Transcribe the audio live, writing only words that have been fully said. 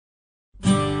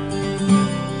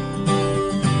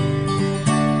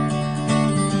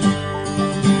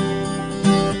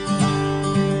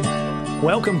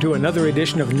Welcome to another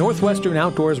edition of Northwestern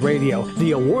Outdoors Radio,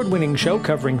 the award-winning show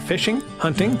covering fishing,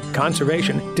 hunting,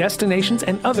 conservation, destinations,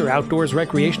 and other outdoors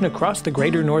recreation across the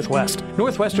greater Northwest.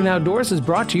 Northwestern Outdoors is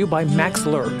brought to you by Max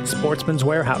Lure, Sportsman's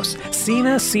Warehouse,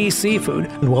 Cena Sea Seafood,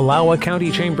 the Wallowa County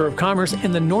Chamber of Commerce,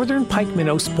 and the Northern Pike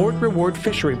Minnow Sport Reward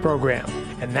Fishery Program.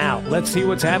 And now, let's see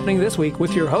what's happening this week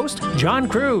with your host, John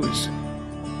Cruz.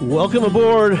 Welcome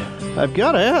aboard. I've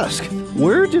got to ask,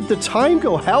 where did the time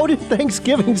go? How did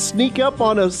Thanksgiving sneak up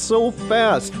on us so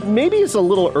fast? Maybe it's a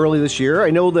little early this year.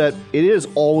 I know that it is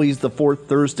always the fourth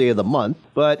Thursday of the month,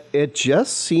 but it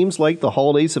just seems like the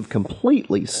holidays have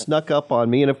completely snuck up on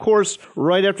me. And of course,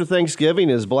 right after Thanksgiving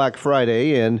is Black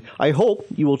Friday, and I hope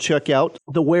you will check out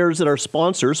the wares that our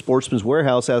sponsor, Sportsman's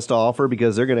Warehouse, has to offer,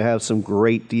 because they're going to have some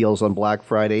great deals on Black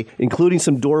Friday, including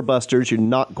some doorbusters you're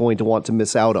not going to want to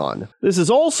miss out on. This is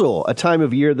also a time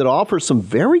of year that offers some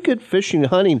very good fishing and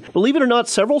hunting. Believe it or not,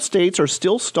 several states are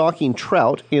still stocking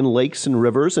trout in lakes and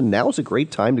rivers, and now's a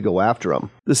great time to go after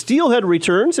them. The steelhead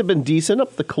returns have been decent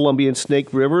up the Columbia and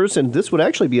Snake Rivers, and this would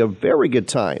actually be a very good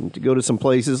time to go to some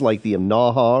places like the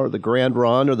Imnaha or the Grand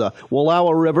Ronde or the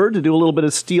Wallowa River to do a little bit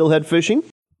of steelhead fishing.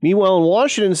 Meanwhile, in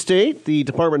Washington State, the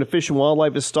Department of Fish and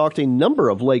Wildlife has stocked a number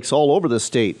of lakes all over the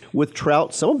state with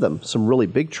trout, some of them some really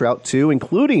big trout too,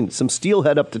 including some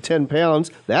steelhead up to 10 pounds.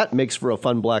 That makes for a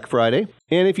fun Black Friday.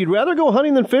 And if you'd rather go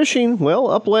hunting than fishing, well,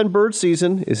 upland bird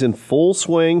season is in full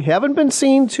swing. Haven't been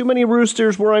seeing too many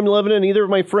roosters where I'm living in either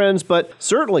of my friends, but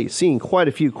certainly seeing quite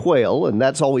a few quail, and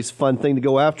that's always a fun thing to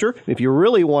go after. If you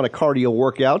really want a cardio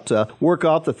workout to work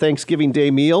off the Thanksgiving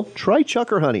Day meal, try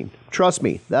chukar hunting. Trust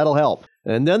me, that'll help.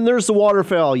 And then there's the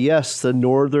waterfowl. Yes, the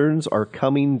northerns are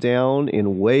coming down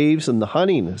in waves, and the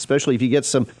hunting, especially if you get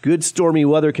some good stormy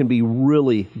weather, can be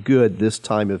really good this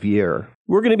time of year.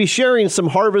 We're going to be sharing some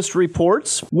harvest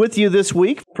reports with you this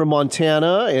week from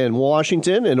Montana and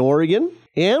Washington and Oregon.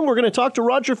 And we're going to talk to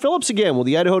Roger Phillips again with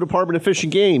the Idaho Department of Fish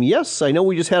and Game. Yes, I know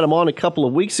we just had him on a couple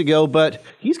of weeks ago, but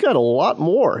he's got a lot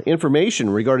more information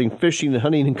regarding fishing,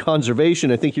 hunting, and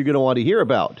conservation I think you're going to want to hear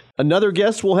about. Another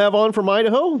guest we'll have on from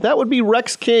Idaho, that would be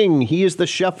Rex King. He is the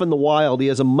chef in the wild. He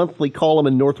has a monthly column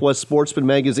in Northwest Sportsman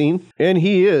magazine, and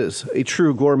he is a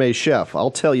true gourmet chef,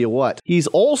 I'll tell you what. He's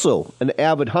also an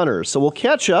avid hunter, so we'll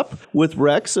catch up with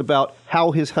Rex about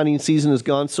how his hunting season has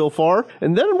gone so far,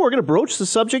 and then we're going to broach the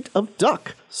subject of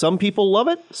duck. Some people love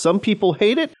it, some people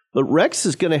hate it, but Rex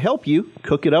is going to help you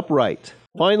cook it up right.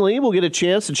 Finally, we'll get a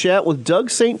chance to chat with Doug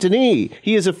St. Denis.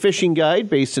 He is a fishing guide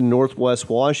based in Northwest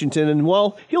Washington, and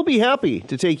well, he'll be happy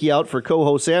to take you out for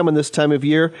coho salmon this time of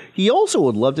year. He also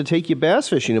would love to take you bass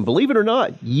fishing, and believe it or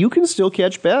not, you can still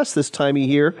catch bass this time of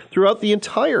year throughout the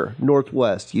entire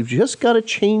Northwest. You've just got to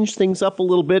change things up a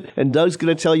little bit, and Doug's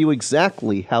going to tell you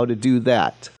exactly how to do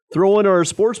that. Throw in our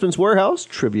Sportsman's Warehouse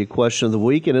trivia question of the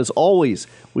week, and as always,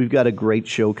 we've got a great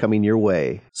show coming your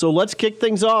way. So let's kick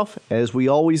things off, as we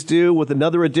always do, with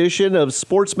another edition of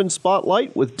Sportsman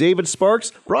Spotlight with David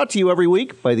Sparks, brought to you every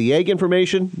week by the Ag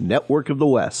Information Network of the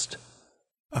West.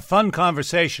 A fun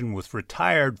conversation with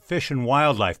retired fish and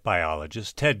wildlife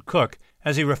biologist Ted Cook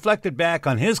as he reflected back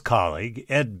on his colleague,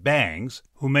 Ed Bangs,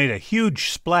 who made a huge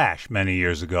splash many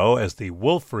years ago as the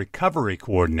wolf recovery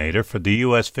coordinator for the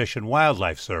U.S. Fish and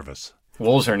Wildlife Service.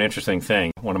 Wolves are an interesting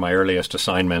thing. One of my earliest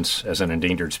assignments as an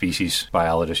endangered species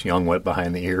biologist, young wet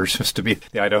behind the ears, was to be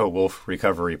the Idaho Wolf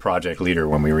Recovery Project leader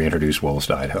when we reintroduced wolves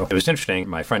to Idaho. It was interesting.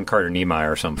 My friend Carter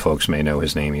Niemeyer, some folks may know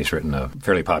his name. He's written a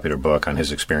fairly popular book on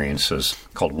his experiences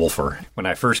called Wolfer. When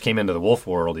I first came into the wolf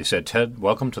world, he said, "Ted,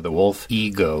 welcome to the wolf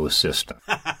ecosystem."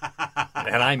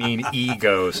 And I mean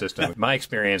ecosystem. My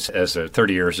experience as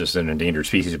 30 years as an endangered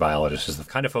species biologist is the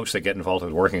kind of folks that get involved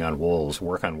with working on wolves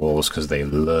work on wolves because they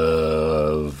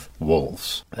love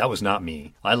wolves. That was not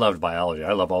me. I loved biology.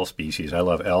 I love all species. I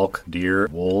love elk, deer,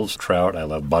 wolves, trout. I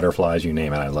love butterflies, you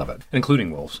name it. I love it,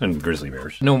 including wolves and grizzly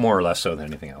bears. No more or less so than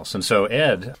anything else. And so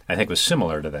Ed, I think, was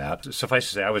similar to that. Suffice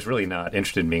to say, I was really not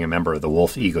interested in being a member of the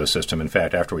wolf ecosystem. In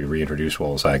fact, after we reintroduced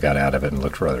wolves, I got out of it and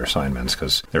looked for other assignments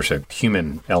because there's a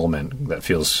human element that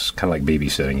feels kind of like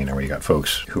babysitting, where you got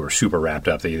folks who are super wrapped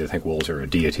up. They either think wolves are a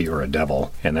deity or a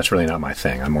devil, and that's really not my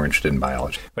thing. I'm more interested in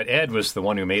biology. But Ed was the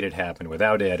one who made it happen.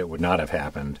 Without Ed, it would not have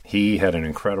happened. He had an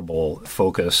incredible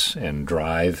focus and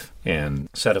drive and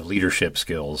set of leadership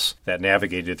skills that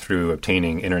navigated through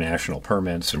obtaining international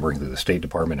permits and working through the State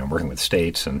Department and working with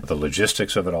states and the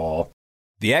logistics of it all.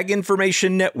 The Ag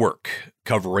Information Network,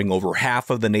 covering over half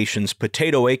of the nation's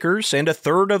potato acres and a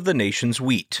third of the nation's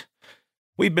wheat.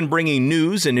 We've been bringing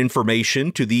news and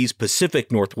information to these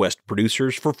Pacific Northwest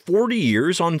producers for 40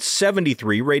 years on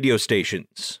 73 radio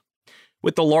stations.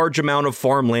 With the large amount of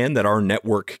farmland that our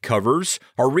network covers,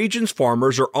 our region's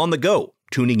farmers are on the go,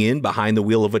 tuning in behind the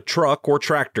wheel of a truck or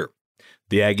tractor.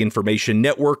 The Ag Information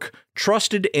Network,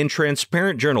 trusted and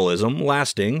transparent journalism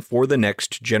lasting for the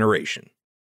next generation.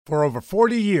 For over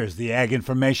 40 years, the Ag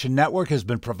Information Network has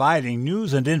been providing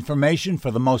news and information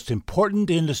for the most important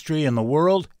industry in the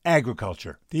world,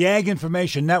 agriculture. The Ag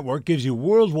Information Network gives you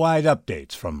worldwide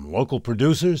updates from local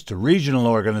producers to regional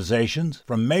organizations,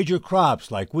 from major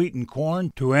crops like wheat and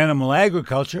corn to animal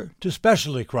agriculture to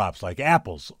specialty crops like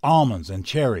apples, almonds, and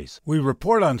cherries. We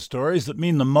report on stories that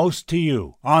mean the most to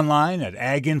you. Online at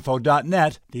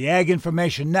aginfo.net, the Ag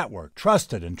Information Network,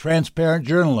 trusted and transparent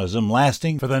journalism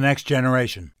lasting for the next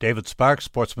generation. David Sparks,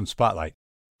 Sportsman Spotlight.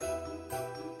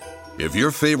 If your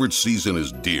favorite season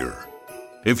is deer,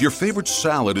 if your favorite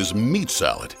salad is meat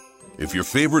salad, if your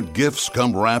favorite gifts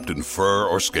come wrapped in fur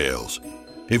or scales,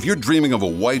 if you're dreaming of a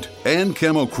white and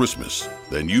camo Christmas,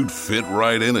 then you'd fit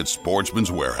right in at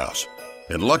Sportsman's Warehouse.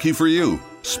 And lucky for you,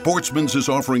 Sportsman's is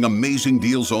offering amazing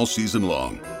deals all season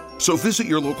long. So visit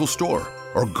your local store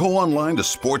or go online to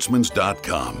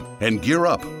sportsmans.com and gear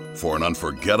up for an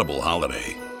unforgettable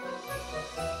holiday.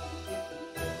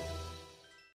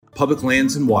 Public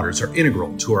lands and waters are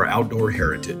integral to our outdoor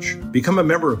heritage. Become a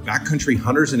member of Backcountry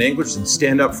Hunters and Anglers and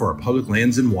stand up for our public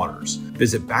lands and waters.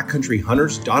 Visit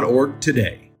backcountryhunters.org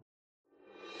today.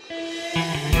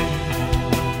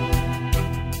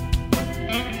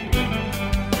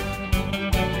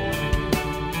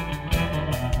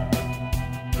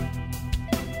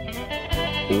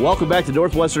 Welcome back to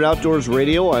Northwestern Outdoors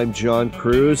Radio. I'm John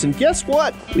Cruz, and guess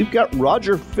what? We've got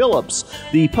Roger Phillips,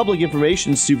 the Public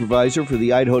Information Supervisor for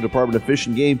the Idaho Department of Fish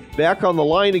and Game, back on the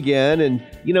line again. And,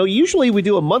 usually we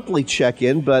do a monthly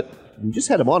check-in, but we just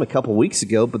had him on a couple weeks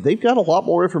ago, but they've got a lot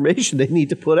more information they need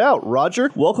to put out. Roger,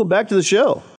 welcome back to the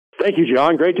show. Thank you,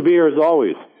 John. Great to be here as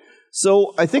always.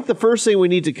 So I think the first thing we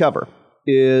need to cover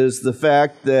is the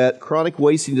fact that chronic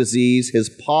wasting disease has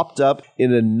popped up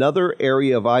in another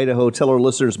area of Idaho. Tell our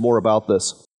listeners more about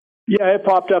this. Yeah, it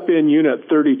popped up in Unit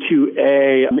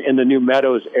 32A in the New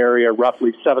Meadows area,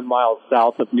 roughly 7 miles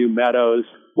south of New Meadows,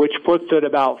 which puts it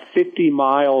about 50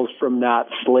 miles from that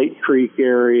Slate Creek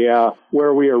area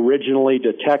where we originally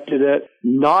detected it.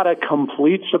 Not a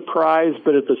complete surprise,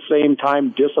 but at the same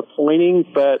time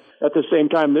disappointing. But at the same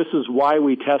time, this is why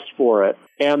we test for it.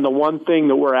 And the one thing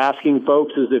that we're asking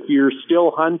folks is if you're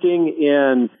still hunting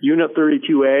in Unit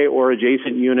 32A or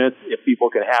adjacent units, if people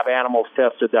can have animals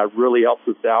tested, that really helps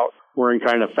us out. We're in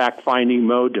kind of fact-finding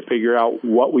mode to figure out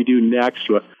what we do next,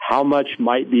 with how much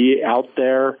might be out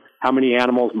there, how many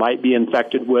animals might be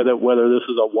infected with it, whether this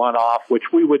is a one-off, which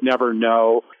we would never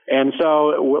know. And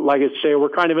so, like I say, we're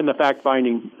kind of in the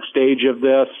fact-finding stage of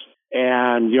this,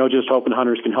 and, just hoping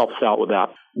hunters can help us out with that.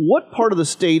 What part of the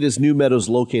state is New Meadows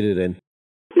located in?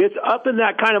 It's up in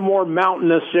that kind of more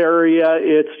mountainous area.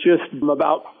 It's just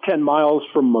about 10 miles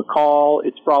from McCall.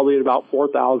 It's probably at about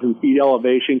 4,000 feet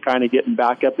elevation, kind of getting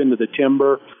back up into the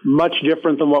timber. Much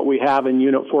different than what we have in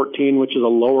Unit 14, which is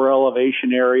a lower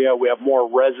elevation area. We have more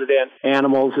resident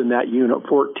animals in that Unit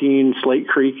 14 Slate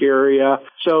Creek area.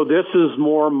 So this is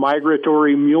more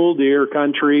migratory mule deer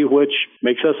country, which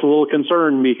makes us a little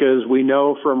concerned because we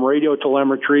know from radio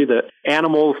telemetry that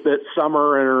animals that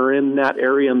summer and are in that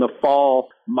area in the fall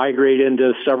migrate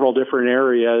into several different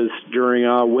areas during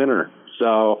winter.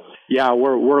 So, yeah,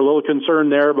 we're a little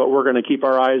concerned there, but we're going to keep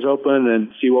our eyes open and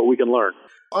see what we can learn.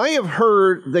 I have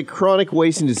heard that chronic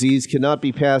wasting disease cannot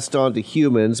be passed on to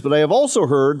humans, but I have also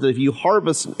heard that if you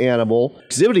harvest an animal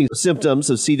exhibiting symptoms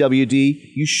of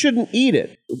CWD, you shouldn't eat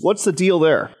it. What's the deal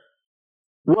there?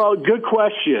 Well, good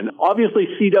question. Obviously,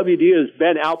 CWD has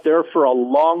been out there for a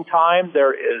long time.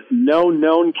 There is no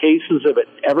known cases of it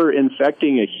ever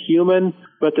infecting a human,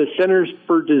 but the Centers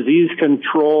for Disease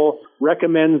Control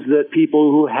recommends that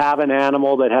people who have an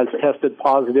animal that has tested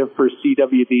positive for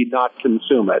CWD not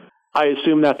consume it. I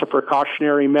assume that's a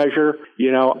precautionary measure.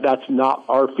 That's not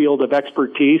our field of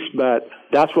expertise, but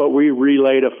that's what we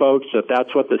relay to folks,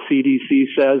 that's what the CDC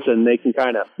says, and they can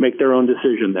kind of make their own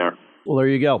decision there. Well, there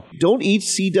you go. Don't eat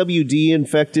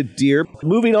CWD-infected deer.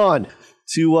 Moving on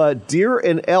to deer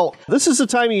and elk. This is the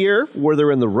time of year where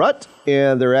they're in the rut,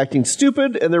 and they're acting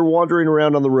stupid, and they're wandering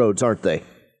around on the roads, aren't they?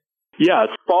 Yes,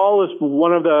 fall is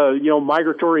one of the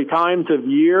migratory times of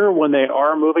year when they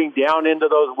are moving down into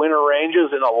those winter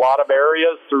ranges in a lot of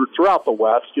areas throughout the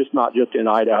West, not just in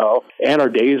Idaho. And our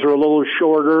days are a little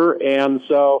shorter, and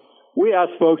so we ask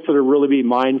folks to really be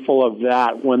mindful of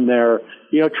that when they're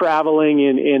traveling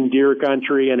in deer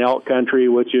country and elk country,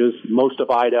 which is most of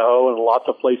Idaho and lots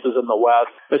of places in the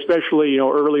West, especially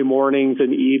early mornings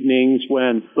and evenings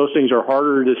when those things are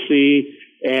harder to see.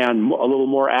 and a little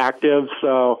more active.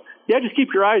 So, yeah, just keep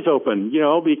your eyes open,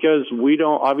 because we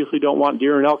obviously don't want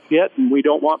deer and elk hit, and we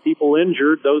don't want people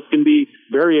injured. Those can be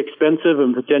very expensive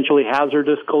and potentially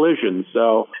hazardous collisions.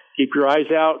 So keep your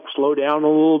eyes out, slow down a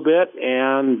little bit,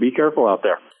 and be careful out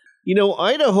there.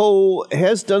 Idaho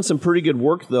has done some pretty good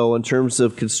work, though, in terms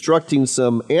of constructing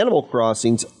some animal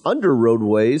crossings under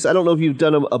roadways. I don't know if you've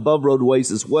done them above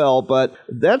roadways as well, but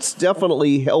that's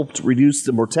definitely helped reduce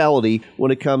the mortality when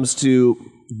it comes to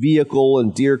vehicle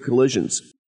and deer collisions.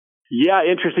 Yeah,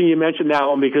 interesting you mentioned that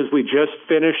one because we just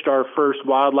finished our first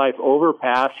wildlife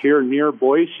overpass here near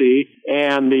Boise,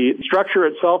 and the structure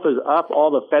itself is up.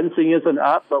 All the fencing isn't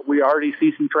up, but we already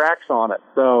see some tracks on it.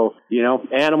 So,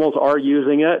 animals are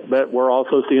using it, but we're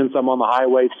also seeing some on the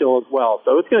highway still as well.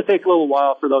 So it's going to take a little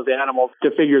while for those animals to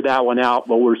figure that one out,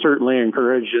 but we're certainly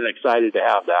encouraged and excited to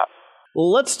have that. Well,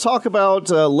 let's talk about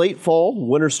late fall,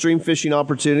 winter stream fishing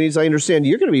opportunities. I understand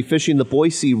you're going to be fishing the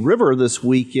Boise River this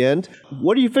weekend.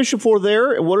 What are you fishing for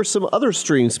there, and what are some other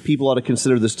streams people ought to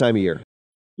consider this time of year?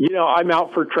 I'm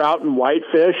out for trout and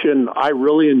whitefish, and I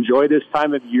really enjoy this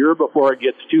time of year before it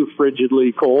gets too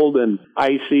frigidly cold and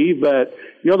icy. But,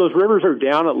 those rivers are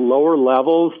down at lower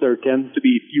levels. There tends to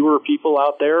be fewer people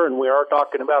out there, and we are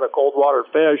talking about a cold water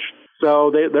fish.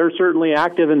 So they're certainly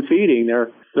active and feeding.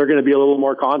 They're going to be a little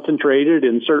more concentrated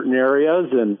in certain areas.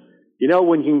 And,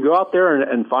 when you can go out there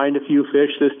and find a few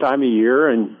fish this time of year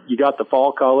and you got the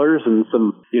fall colors and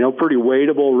some, pretty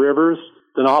wadeable rivers,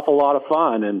 it's an awful lot of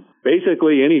fun. And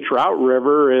basically any trout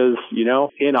river is,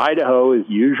 in Idaho is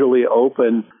usually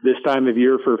open this time of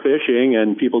year for fishing,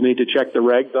 and people need to check the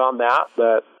regs on that.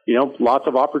 But, lots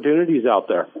of opportunities out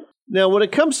there. Now, when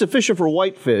it comes to fishing for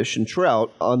whitefish and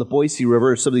trout on the Boise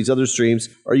River or some of these other streams,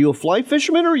 are you a fly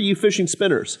fisherman or are you fishing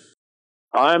spinners?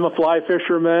 I'm a fly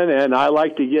fisherman, and I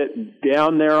like to get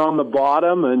down there on the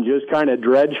bottom and just kind of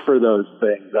dredge for those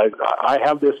things. I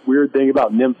have this weird thing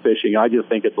about nymph fishing. I just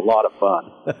think it's a lot of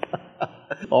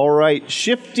fun. All right,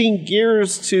 shifting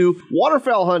gears to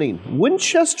waterfowl hunting.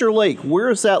 Winchester Lake, where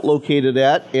is that located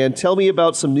at? And tell me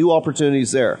about some new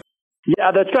opportunities there.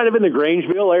 Yeah, that's kind of in the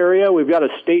Grangeville area. We've got a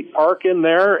state park in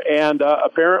there, and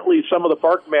apparently some of the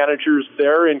park managers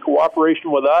there, in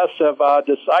cooperation with us, have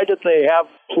decided they have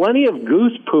plenty of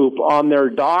goose poop on their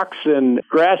docks and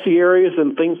grassy areas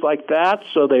and things like that,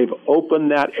 so they've opened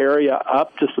that area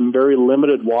up to some very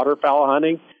limited waterfowl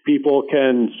hunting. People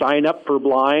can sign up for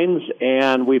blinds,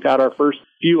 and we've had our first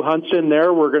few hunts in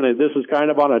there. This is kind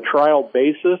of on a trial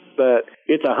basis, but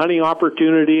it's a hunting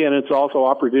opportunity, and it's also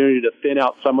opportunity to thin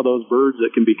out some of those birds that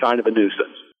can be kind of a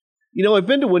nuisance. I've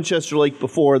been to Winchester Lake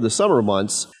before in the summer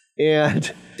months,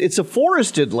 and it's a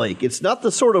forested lake. It's not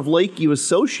the sort of lake you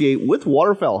associate with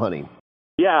waterfowl hunting.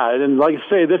 Yeah, and like I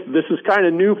say, this is kind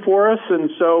of new for us, and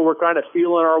so we're kind of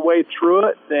feeling our way through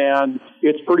it, and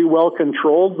it's pretty well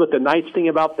controlled. But the nice thing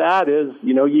about that is,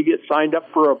 you get signed up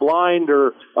for a blind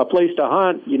or a place to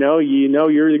hunt, you're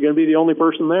going to be the only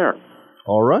person there.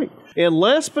 All right. And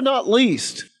last but not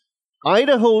least,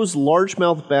 Idaho's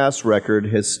largemouth bass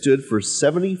record has stood for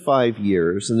 75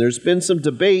 years, and there's been some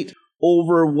debate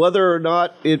over whether or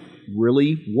not it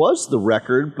really was the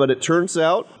record, but it turns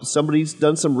out somebody's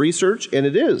done some research, and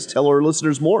it is. Tell our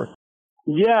listeners more.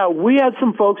 Yeah, we had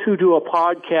some folks who do a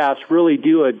podcast really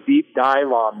do a deep dive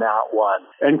on that one.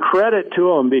 And credit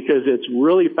to them because it's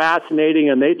really fascinating,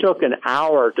 and they took an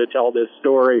hour to tell this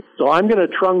story. So I'm going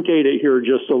to truncate it here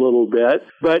just a little bit.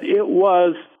 But it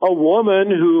was a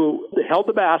woman who held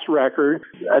the bass record,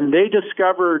 and they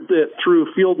discovered it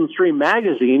through Field and Stream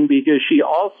magazine because she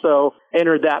also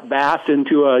entered that bass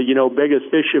into a, biggest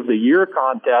fish of the year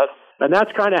contest. And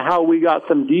that's kind of how we got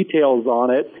some details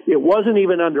on it. It wasn't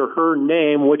even under her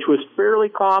name, which was fairly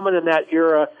common in that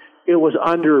era. It was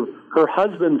under her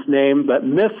husband's name, but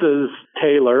Mrs.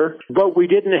 Taylor. But we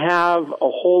didn't have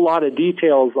a whole lot of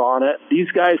details on it.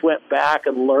 These guys went back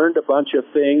and learned a bunch of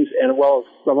things, and well,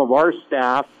 some of our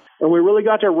staff. And we really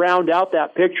got to round out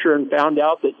that picture and found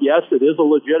out that, yes, it is a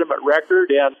legitimate record.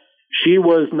 And she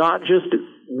was not just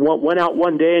went out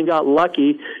one day and got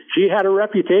lucky. She had a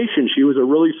reputation. She was a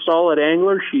really solid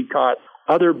angler. She caught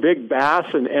other big bass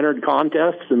and entered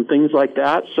contests and things like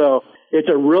that. So it's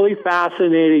a really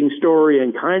fascinating story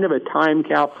and kind of a time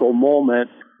capsule moment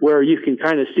where you can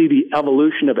kind of see the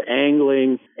evolution of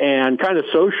angling and kind of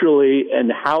socially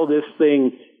and how this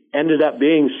thing ended up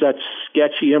being such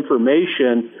sketchy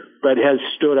information but has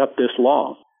stood up this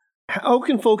long. How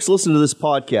can folks listen to this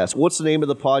podcast? What's the name of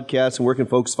the podcast and where can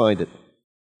folks find it?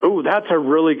 Oh, Ooh, that's a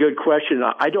really good question.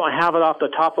 I don't have it off the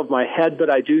top of my head, but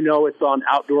I do know it's on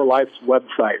Outdoor Life's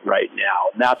website right now,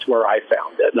 and that's where I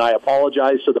found it. And I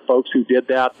apologize to the folks who did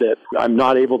that I'm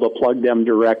not able to plug them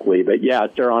directly. But yeah,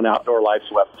 they're on Outdoor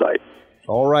Life's website.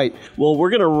 All right. Well,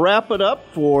 we're going to wrap it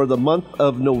up for the month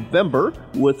of November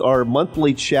with our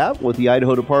monthly chat with the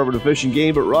Idaho Department of Fish and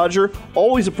Game. But Roger,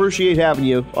 always appreciate having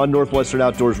you on Northwestern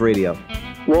Outdoors Radio.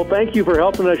 Well, thank you for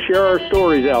helping us share our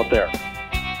stories out there.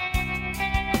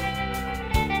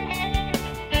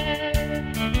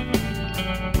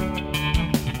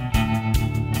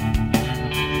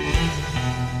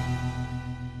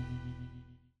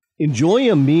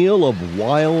 Enjoy a meal of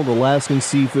wild Alaskan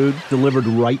seafood delivered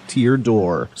right to your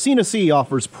door. Sina Sea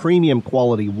offers premium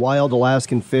quality wild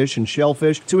Alaskan fish and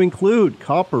shellfish to include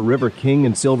Copper River king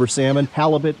and silver salmon,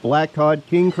 halibut, black cod,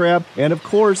 king crab, and of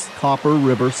course, Copper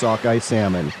River sockeye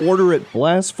salmon. Order it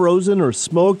blast frozen or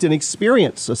smoked and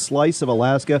experience a slice of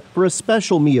Alaska for a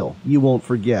special meal you won't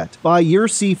forget. Buy your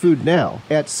seafood now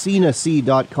at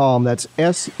sinasea.com. That's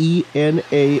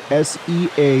SENASEA,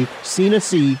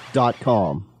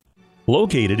 sinasea.com.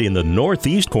 Located in the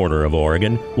northeast corner of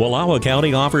Oregon, Wallowa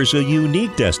County offers a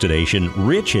unique destination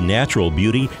rich in natural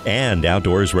beauty and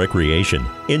outdoors recreation.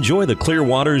 Enjoy the clear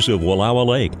waters of Wallowa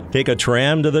Lake. Take a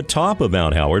tram to the top of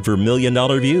Mount Howard for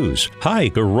million-dollar views.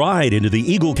 Hike or ride into the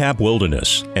Eagle Cap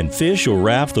Wilderness and fish or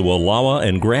raft the Wallowa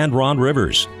and Grand Ronde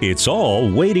rivers. It's all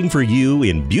waiting for you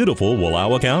in beautiful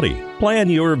Wallowa County. Plan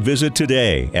your visit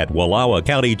today at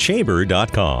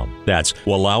WallowaCountyChamber.com. That's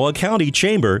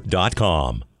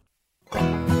WallowaCountyChamber.com.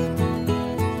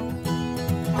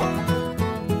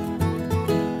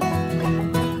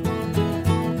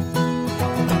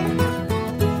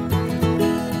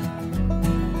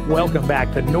 Welcome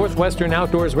back to Northwestern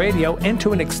Outdoors Radio and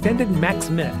to an extended Max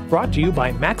Minute, brought to you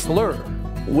by Max Lure.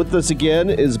 With us again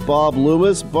is Bob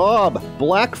Loomis. Bob,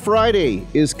 Black Friday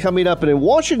is coming up, and in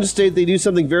Washington State, they do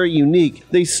something very unique.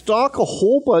 They stock a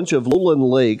whole bunch of lowland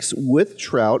lakes with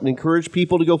trout and encourage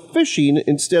people to go fishing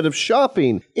instead of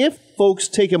shopping, if folks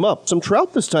take them up. Some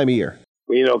trout this time of year.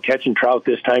 You know, catching trout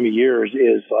this time of year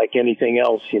is like anything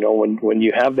else. You know, when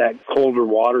you have that colder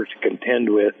water to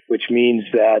contend with, which means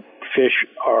that fish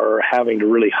are having to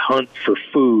really hunt for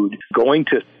food, going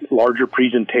to larger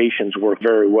presentations work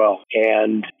very well.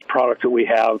 And the product that we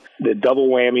have, the Double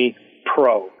Whammy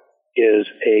Pro, is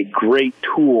a great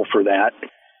tool for that.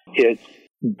 It's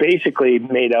basically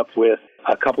made up with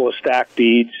a couple of stack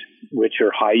beads, which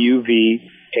are high UV,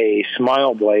 a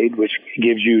smile blade, which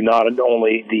gives you not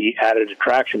only the added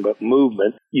attraction, but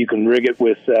movement. You can rig it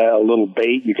with a little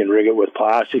bait. You can rig it with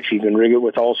plastics. You can rig it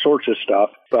with all sorts of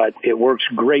stuff. But it works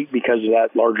great because of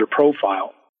that larger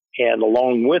profile. And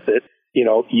along with it, you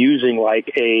know, using like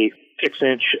a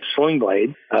 6-inch sling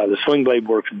blade. The sling blade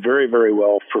works very, very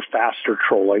well for faster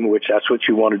trolling, which that's what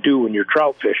you want to do when you're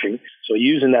trout fishing. So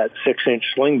using that 6-inch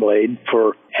sling blade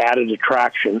for added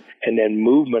attraction and then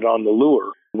movement on the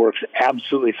lure works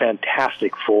absolutely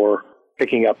fantastic for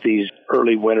picking up these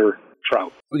early winter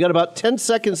trout. We got about 10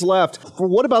 seconds left.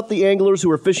 What about the anglers who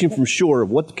are fishing from shore?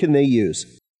 What can they use?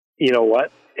 You know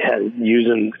what?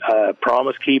 Using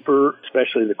Promise Keeper,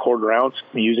 especially the quarter ounce,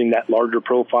 using that larger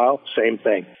profile, same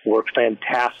thing. Works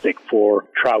fantastic for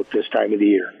trout this time of the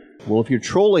year. Well, if you're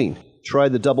trolling, try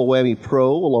the Double Whammy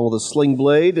Pro along with a sling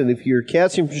blade. And if you're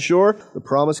catching from shore, the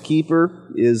Promise Keeper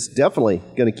is definitely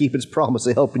going to keep its promise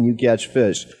of helping you catch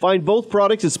fish. Find both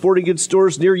products at sporting goods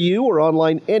stores near you or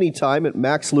online anytime at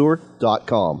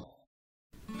maxlure.com.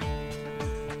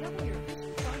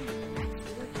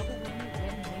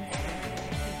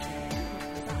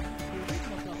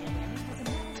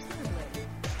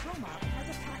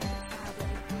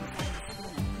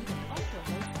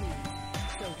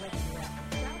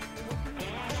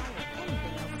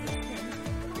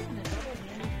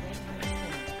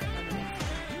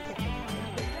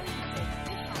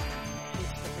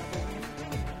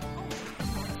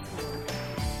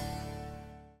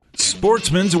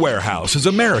 Sportsman's Warehouse is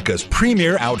America's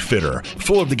premier outfitter,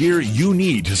 full of the gear you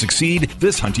need to succeed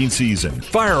this hunting season.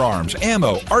 Firearms,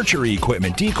 ammo, archery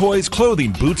equipment, decoys,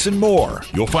 clothing, boots, and more.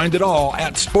 You'll find it all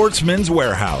at Sportsman's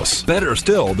Warehouse. Better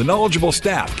still, the knowledgeable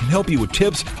staff can help you with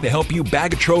tips to help you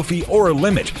bag a trophy or a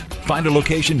limit. Find a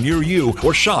location near you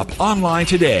or shop online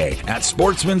today at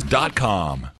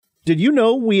sportsmans.com. Did you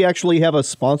know we actually have a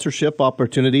sponsorship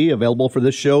opportunity available for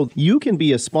this show? You can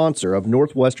be a sponsor of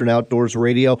Northwestern Outdoors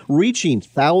Radio, reaching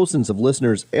thousands of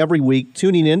listeners every week,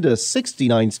 tuning in to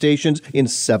 69 stations in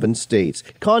 7 states.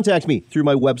 Contact me through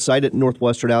my website at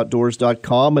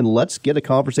northwesternoutdoors.com and let's get a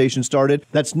conversation started.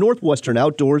 That's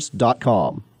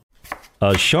northwesternoutdoors.com.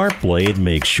 A sharp blade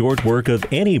makes short work of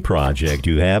any project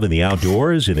you have in the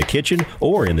outdoors, in the kitchen,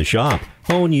 or in the shop.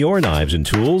 Hone your knives and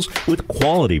tools with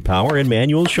quality power and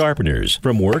manual sharpeners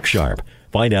from WorkSharp.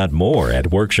 Find out more at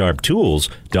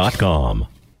WorksharpTools.com.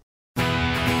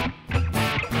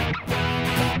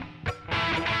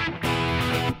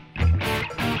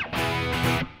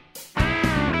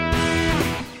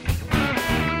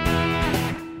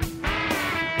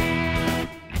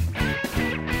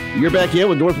 You're back in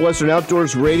with Northwestern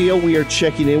Outdoors Radio. We are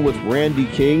checking in with Randy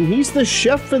King. He's the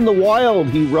chef in the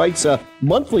wild. He writes a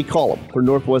monthly column for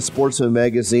Northwest Sportsman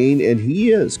magazine, and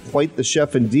he is quite the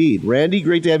chef indeed. Randy,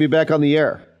 great to have you back on the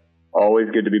air.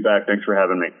 Always good to be back. Thanks for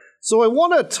having me. So I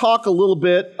want to talk a little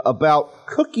bit about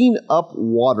cooking up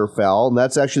waterfowl, and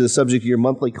that's actually the subject of your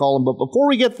monthly column. But before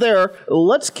we get there,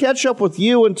 let's catch up with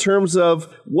you in terms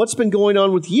of what's been going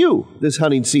on with you this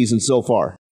hunting season so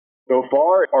far. So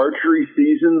far, archery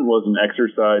season was an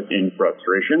exercise in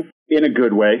frustration, in a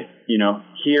good way. You know,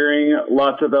 hearing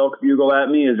lots of elk bugle at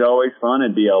me is always fun.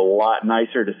 It'd be a lot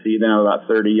nicer to see them about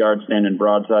 30 yards standing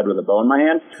broadside with a bow in my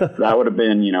hand. That would have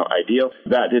been, ideal.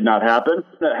 That did not happen.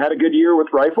 I had a good year with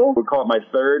rifle. We call it my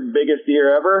third biggest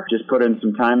year ever. Just put in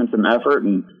some time and some effort,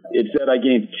 and it said I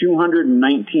gained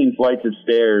 219 flights of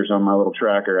stairs on my little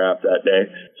tracker app that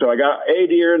day. So I got a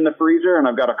deer in the freezer, and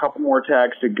I've got a couple more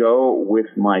tags to go with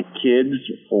my kids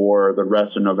for the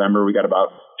rest of November. We got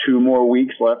about 2 more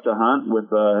weeks left to hunt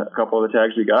with a couple of the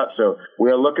tags we got. So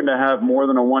we're looking to have more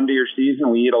than a one deer season.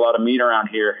 We eat a lot of meat around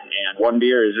here, and one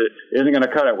deer isn't going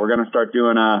to cut it. We're going to start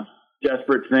doing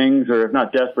desperate things, or if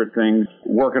not desperate things,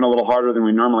 working a little harder than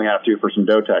we normally have to for some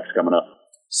doe tags coming up.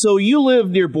 So you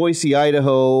live near Boise,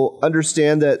 Idaho.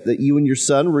 Understand that you and your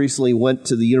son recently went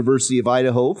to the University of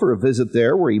Idaho for a visit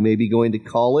there where you may be going to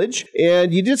college.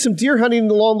 And you did some deer hunting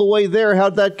along the way there.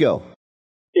 How'd that go?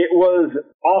 It was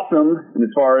awesome as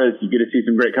far as you get to see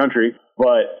some great country,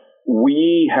 but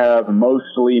we have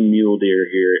mostly mule deer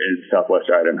here in southwest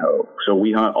Idaho. So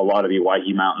we hunt a lot of the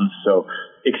Owyhee Mountains. So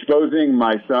exposing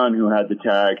my son, who had the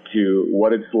tag, to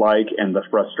what it's like and the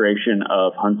frustration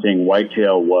of hunting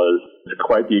whitetail was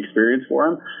quite the experience for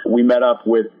him. We met up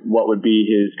with what would be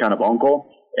his kind of uncle,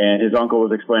 and his uncle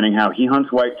was explaining how he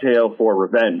hunts whitetail for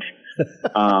revenge.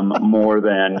 More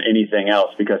than anything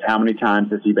else, because how many times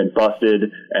has he been busted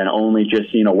and only just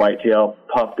seen a whitetail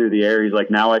puff through the air? He's like,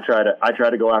 now I try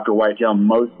to go after whitetail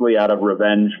mostly out of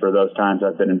revenge for those times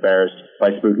I've been embarrassed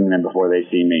by spooking them before they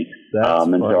see me. So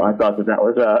I thought that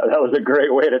was a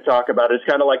great way to talk about it. It's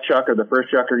kind of like chucker. The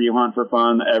first chucker you hunt for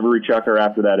fun, every chucker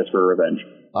after that is for revenge.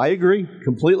 I agree.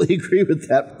 Completely agree with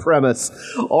that premise.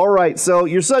 All right. So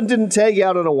your son didn't tag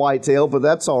out on a whitetail, but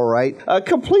that's all right. A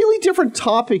completely different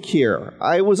topic here.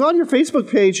 I was on your Facebook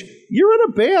page. You're in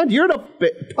a band. You're in a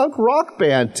punk rock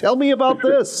band. Tell me about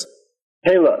this.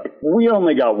 Hey, look, we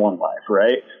only got one life,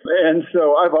 right? And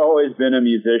so I've always been a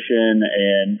musician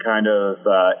and kind of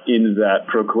in that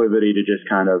proclivity to just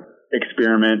kind of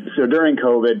experiment. So during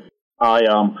COVID, I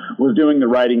was doing the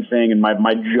writing thing, and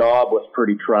my job was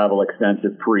pretty travel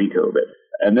extensive pre-COVID.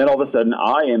 And then all of a sudden,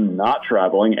 I am not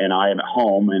traveling, and I am at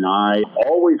home, and I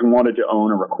always wanted to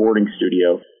own a recording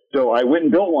studio. So I went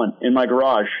and built one in my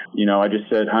garage. I just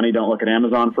said, honey, don't look at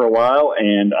Amazon for a while.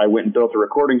 And I went and built a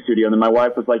recording studio. And then my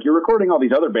wife was like, you're recording all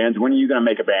these other bands. When are you going to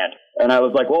make a band? And I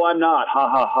was like, well, I'm not. Ha,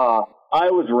 ha, ha. I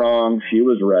was wrong. She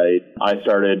was right. I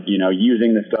started,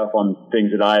 using the stuff on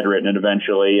things that I had written, and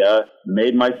eventually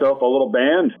made myself a little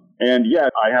band. And yeah,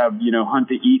 I have, Hunt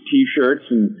to Eat t-shirts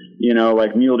and,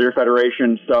 like Mule Deer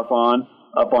Federation stuff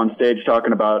up on stage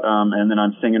talking about, and then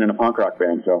I'm singing in a punk rock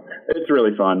band. So it's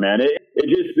really fun, man. It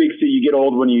just speaks to you get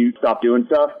old when you stop doing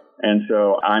stuff. And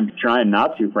so I'm trying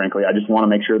not to, frankly. I just want to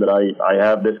make sure that I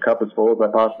have this cup as full as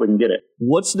I possibly can get it.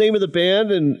 What's the name of the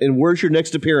band, and where's your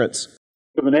next appearance?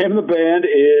 So the name of the band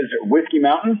is Whiskey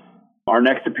Mountain. Our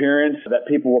next appearance that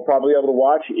people will probably be able to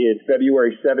watch is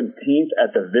February 17th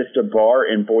at the Vista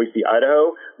Bar in Boise,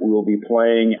 Idaho. We will be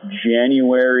playing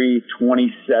January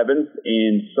 27th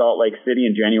in Salt Lake City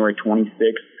and January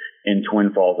 26th in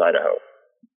Twin Falls, Idaho.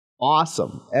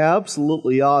 Awesome.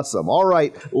 Absolutely awesome. All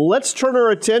right, let's turn our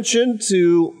attention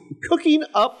to cooking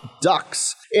up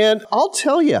ducks. And I'll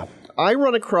tell you, I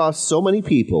run across so many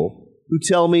people who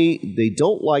tell me they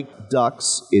don't like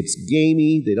ducks, it's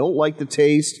gamey, they don't like the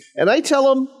taste. And I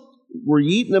tell them, we're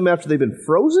eating them after they've been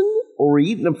frozen, or we're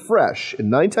eating them fresh. And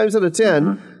 9 times out of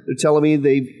 10, they're telling me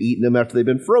they've eaten them after they've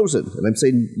been frozen. And I'm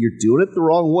saying, you're doing it the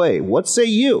wrong way. What say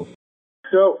you?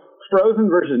 So frozen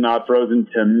versus not frozen,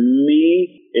 to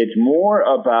me, it's more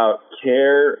about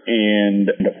care and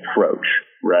approach,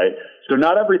 right? So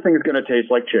not everything is going to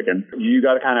taste like chicken. You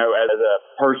got to kind of, as a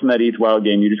person that eats wild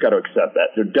game, you just got to accept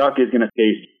that. So duck is going to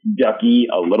taste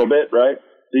ducky a little bit, right?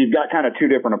 So you've got kind of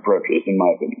two different approaches, in my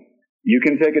opinion. You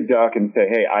can take a duck and say,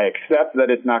 hey, I accept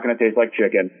that it's not going to taste like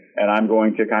chicken, and I'm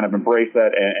going to kind of embrace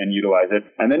that and utilize it.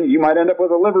 And then you might end up with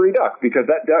a livery duck, because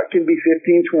that duck can be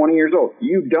 15, 20 years old.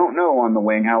 You don't know on the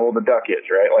wing how old the duck is,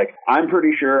 right? Like, I'm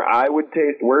pretty sure I would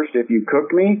taste worse if you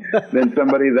cooked me than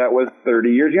somebody that was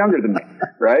 30 years younger than me,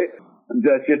 right?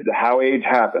 That's just how age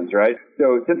happens, right?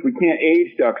 So since we can't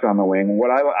age ducks on the wing, what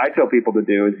I tell people to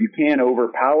do is you can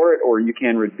overpower it or you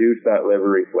can reduce that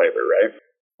livery flavor, right?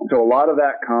 So a lot of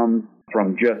that comes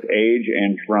from just age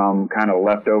and from kind of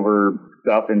leftover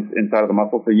stuff inside of the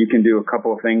muscle. So you can do a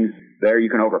couple of things there. You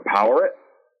can overpower it.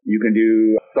 You can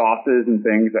do sauces and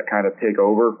things that kind of take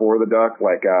over for the duck,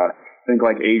 like think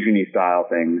like Asian-y style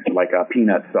things, like a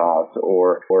peanut sauce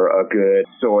or a good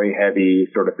soy-heavy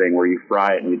sort of thing where you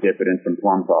fry it and you dip it in some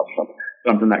plum sauce or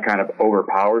something that kind of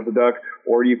overpowers the duck.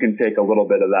 Or you can take a little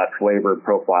bit of that flavor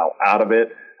profile out of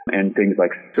it. And things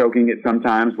like soaking it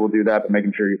sometimes will do that, but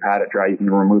making sure you pat it dry, you can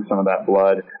remove some of that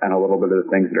blood and a little bit of the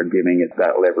things that are giving it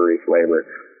that livery flavor.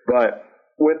 But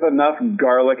with enough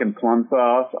garlic and plum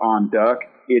sauce on duck,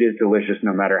 it is delicious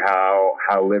no matter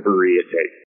how livery it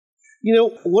tastes. You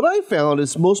know, what I found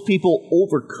is most people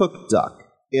overcook duck,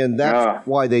 and that's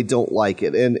why they don't like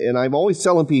it. And I'm always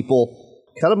telling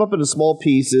people, cut them up into small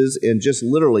pieces and just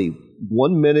literally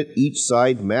 1 minute each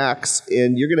side max,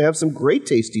 and you're going to have some great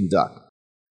tasting duck.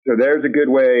 So there's a good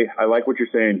way. I like what you're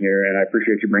saying here, and I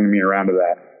appreciate you bringing me around to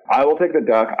that. I will take the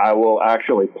duck. I will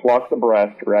actually pluck the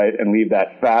breast, right, and leave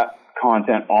that fat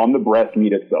content on the breast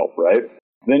meat itself, right?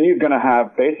 Then you're going to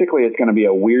have, basically, it's going to be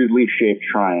a weirdly shaped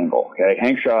triangle, okay?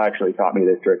 Hank Shaw actually taught me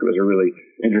this trick. It was a really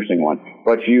interesting one.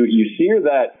 But you sear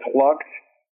that plucked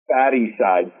fatty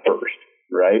side first,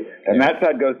 right? And that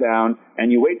side goes down,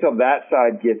 and you wait till that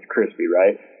side gets crispy,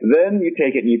 right? Then you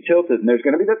take it and you tilt it, and there's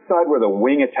going to be that side where the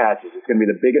wing attaches. It's going to be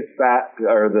the biggest fat,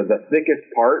 or the thickest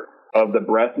part of the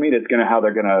breast meat. It's going to how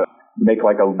they're going to make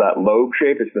like that lobe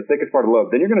shape. It's the thickest part of the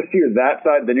lobe. Then you're going to sear that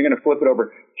side. Then you're going to flip it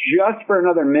over just for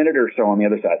another minute or so on the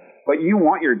other side. But you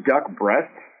want your duck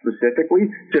breast specifically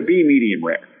to be medium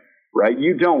rare. Right?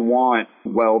 You don't want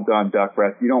well-done duck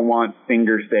breast. You don't want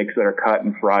finger steaks that are cut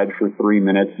and fried for 3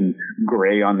 minutes and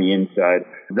gray on the inside.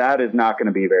 That is not going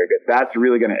to be very good. That's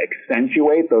really going to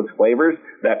accentuate those flavors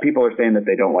that people are saying that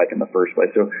they don't like in the first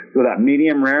place. So that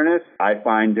medium rareness, I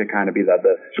find to kind of be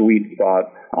the sweet spot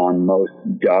on most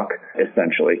duck,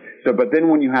 essentially. So, but then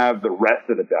when you have the rest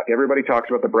of the duck, everybody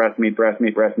talks about the breast meat.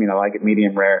 I like it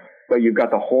medium rare. But you've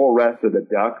got the whole rest of the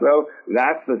duck, though.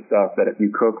 That's the stuff that if you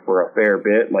cook for a fair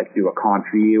bit, like do a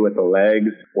confit with the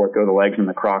legs, or throw the legs in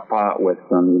the crock pot with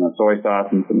some, soy sauce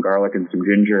and some garlic and some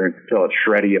ginger until it's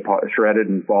shredded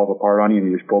and falls apart on you,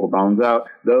 and you just pull the bones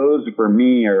out. Those, for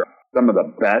me, are some of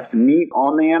the best meat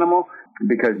on the animal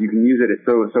because you can use it. It's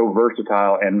so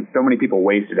versatile, and so many people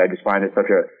waste it. I just find it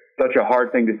such a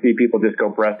hard thing to see people just go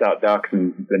breast out ducks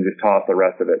and then just toss the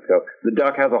rest of it. So the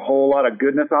duck has a whole lot of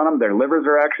goodness on them. Their livers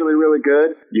are actually really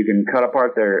good. You can cut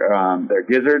apart their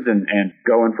gizzards and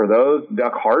go in for those.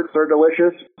 Duck hearts are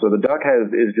delicious. So the duck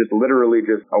is just literally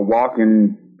just a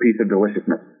walk-in piece of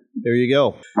deliciousness. There you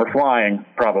go. Or flying,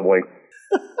 probably.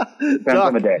 Depends Doc,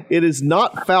 on the day. It is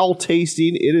not foul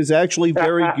tasting. It is actually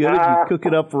very good if you cook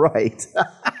it up right.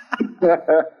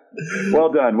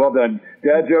 Well done.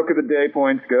 Dad joke of the day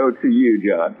points go to you,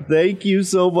 John. Thank you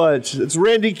so much. It's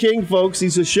Randy King, folks.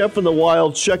 He's a chef in the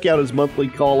wild. Check out his monthly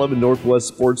column in Northwest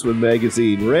Sportsman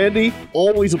magazine. Randy,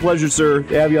 always a pleasure, sir,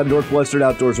 to have you on Northwestern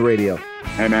Outdoors Radio.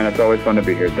 Hey, man, it's always fun to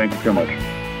be here. Thank you so much.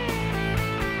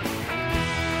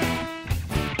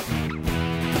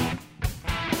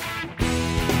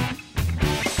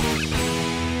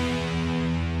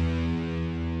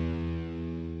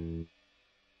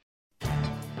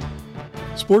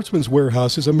 Sportsman's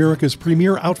Warehouse is America's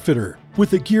premier outfitter with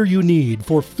the gear you need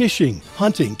for fishing,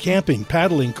 hunting, camping,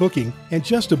 paddling, cooking, and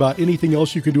just about anything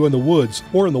else you can do in the woods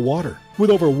or in the water. With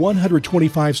over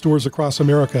 125 stores across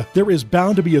America, there is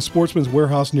bound to be a Sportsman's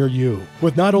Warehouse near you,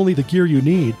 with not only the gear you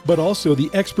need, but also the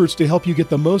experts to help you get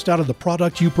the most out of the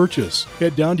product you purchase.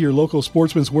 Head down to your local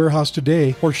Sportsman's Warehouse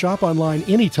today or shop online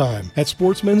anytime at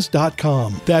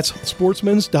sportsmans.com. That's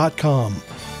sportsmans.com.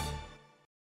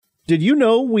 Did you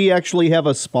know we actually have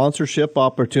a sponsorship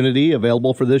opportunity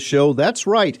available for this show? That's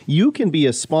right. You can be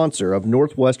a sponsor of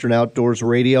Northwestern Outdoors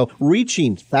Radio,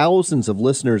 reaching thousands of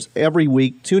listeners every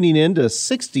week, tuning in to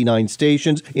 69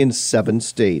 stations in 7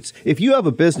 states. If you have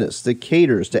a business that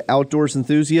caters to outdoors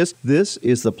enthusiasts, this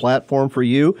is the platform for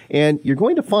you, and you're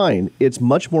going to find it's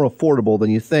much more affordable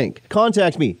than you think.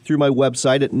 Contact me through my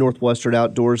website at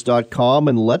northwesternoutdoors.com,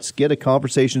 and let's get a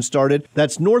conversation started.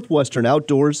 That's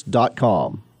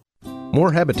northwesternoutdoors.com.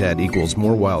 More habitat equals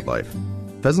more wildlife.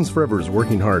 Pheasants Forever is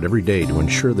working hard every day to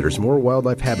ensure there's more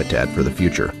wildlife habitat for the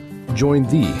future. Join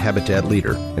the habitat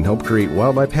leader and help create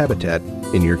wildlife habitat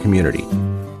in your community.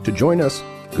 To join us,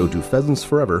 go to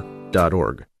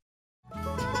pheasantsforever.org.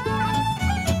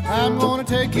 I'm gonna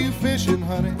take you fishing,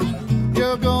 honey.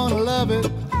 You're gonna love it.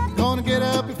 Gonna get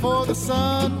up before the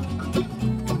sun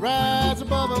rise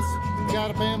above us.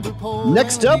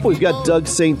 Next up, we've got Doug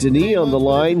St. Denis on the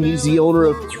line. He's the owner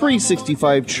of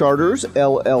 365 Charters,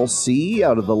 LLC,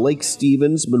 out of the Lake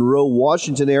Stevens, Monroe,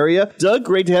 Washington area. Doug,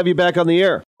 great to have you back on the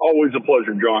air. Always a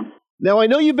pleasure, John. Now, I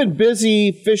know you've been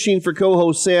busy fishing for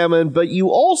coho salmon, but you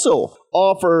also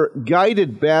offer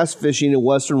guided bass fishing in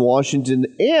Western Washington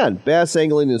and bass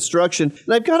angling instruction.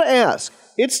 And I've got to ask,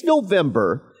 it's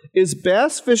November. Is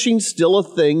bass fishing still a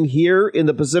thing here in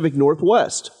the Pacific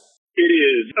Northwest? It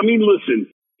is. I mean, listen,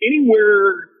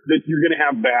 anywhere that you're going to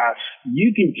have bass,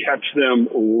 you can catch them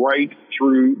right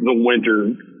through the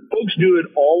winter. Folks do it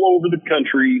all over the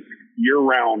country year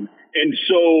round. And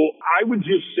so I would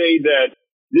just say that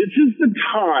this is the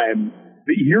time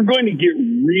that you're going to get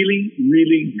really,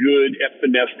 really good at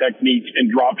finesse techniques and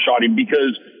drop shotting,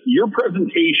 because your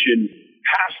presentation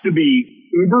has to be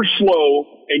uber slow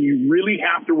and you really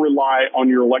have to rely on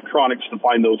your electronics to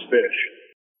find those fish.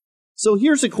 So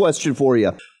here's a question for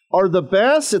you. Are the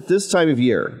bass at this time of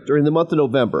year, during the month of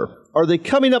November, are they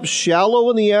coming up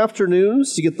shallow in the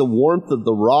afternoons to get the warmth of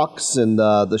the rocks and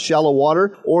the shallow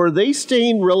water, or are they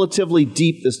staying relatively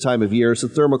deep this time of year as the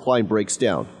thermocline breaks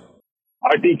down?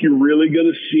 I think you're really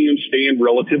going to see them staying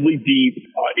relatively deep.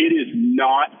 It is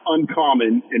not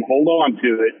uncommon, and hold on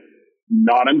to it,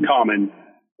 not uncommon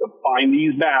to find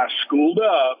these bass schooled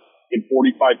up in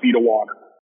 45 feet of water.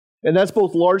 And that's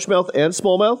both largemouth and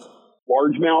smallmouth?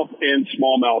 Largemouth and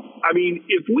smallmouth. I mean,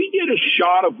 if we get a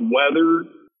shot of weather,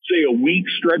 say a week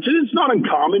stretch, and it's not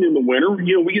uncommon in the winter,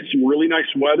 you know, we get some really nice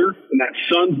weather and that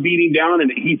sun's beating down and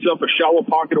it heats up a shallow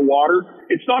pocket of water.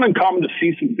 It's not uncommon to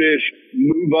see some fish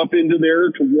move up into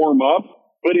there to warm up.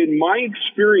 But in my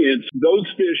experience, those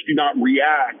fish do not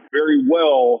react very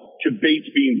well to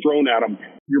baits being thrown at them.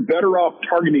 You're better off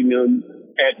targeting them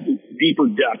at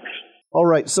deeper depths. All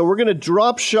right, so we're going to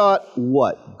drop shot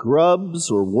what?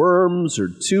 Grubs or worms or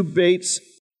tube baits?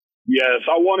 Yes,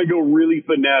 I want to go really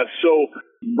finesse. So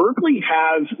Berkeley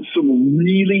has some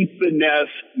really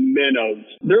finesse minnows.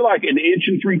 They're like 1 3/4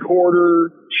 inches,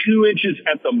 2 inches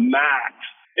at the max,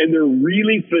 and they're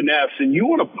really finesse. And you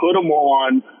want to put them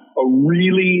on a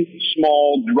really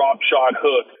small drop shot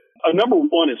hook. A number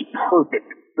 1 is perfect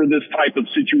for this type of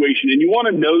situation, and you want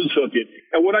to nose hook it.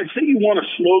 And when I say you want to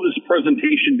slow this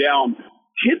presentation down,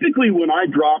 typically when I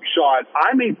drop shot,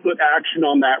 I may put action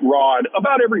on that rod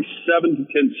about every 7 to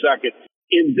 10 seconds.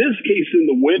 In this case,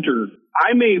 in the winter,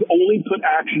 I may only put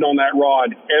action on that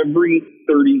rod every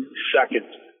 30 seconds.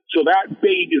 So that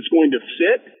bait is going to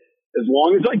sit as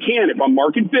long as I can. If I'm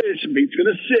marking fish, the bait's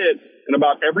going to sit, and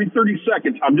about every 30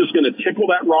 seconds, I'm just going to tickle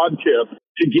that rod tip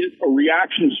to get a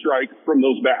reaction strike from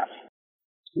those bass.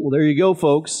 Well, there you go,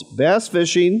 folks. Bass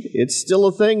fishing, it's still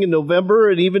a thing in November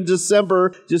and even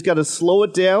December. Just got to slow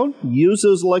it down, use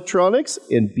those electronics,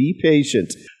 and be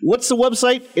patient. What's the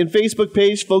website and Facebook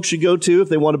page folks should go to if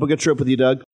they want to book a trip with you,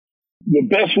 Doug? The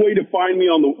best way to find me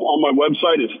on my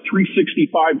website is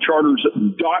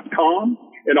 365charters.com.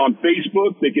 And on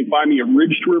Facebook, they can find me at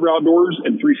Ridge to River Outdoors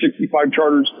and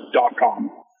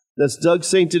 365charters.com. That's Doug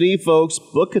St. Denis, folks.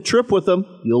 Book a trip with them.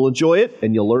 You'll enjoy it,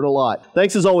 and you'll learn a lot.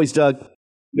 Thanks as always, Doug.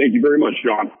 Thank you very much,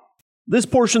 John. This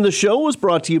portion of the show was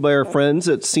brought to you by our friends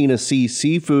at Sina Sea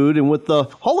Seafood. And with the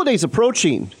holidays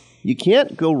approaching, you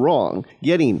can't go wrong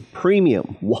getting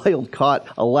premium, wild-caught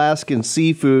Alaskan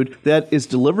seafood that is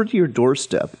delivered to your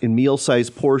doorstep in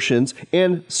meal-sized portions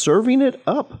and serving it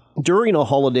up during a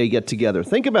holiday get-together.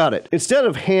 Think about it. Instead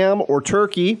of ham or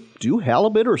turkey, do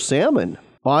halibut or salmon.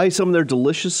 Buy some of their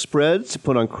delicious spreads to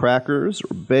put on crackers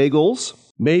or bagels.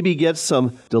 Maybe get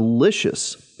some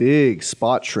delicious big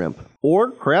spot shrimp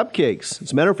or crab cakes.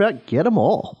 As a matter of fact, get them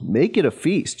all. Make it a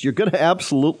feast. You're going to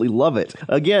absolutely love it.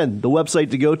 Again, the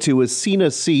website to go to is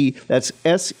SenaSea. That's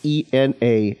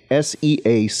SenaSea,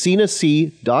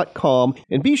 SenaSea.com.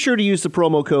 And be sure to use the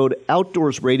promo code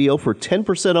Outdoors Radio for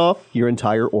 10% off your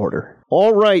entire order.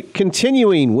 All right,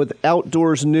 continuing with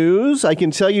outdoors news, I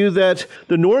can tell you that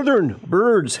the northern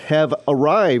birds have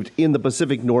arrived in the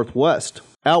Pacific Northwest.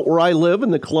 Out where I live in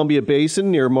the Columbia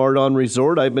Basin near Mardon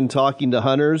Resort, I've been talking to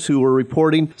hunters who are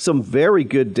reporting some very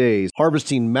good days,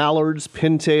 harvesting mallards,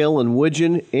 pintail, and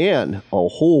widgeon, and a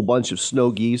whole bunch of snow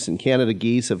geese and Canada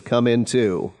geese have come in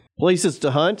too. Places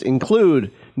to hunt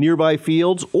include nearby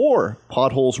fields or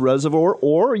Potholes Reservoir,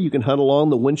 or you can hunt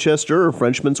along the Winchester or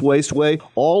Frenchman's Wasteway.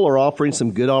 All are offering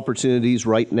some good opportunities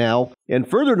right now. And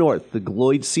further north, the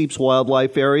Gloyd Seeps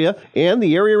Wildlife Area and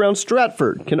the area around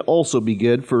Stratford can also be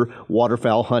good for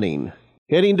waterfowl hunting.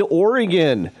 Heading to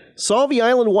Oregon, Sauvie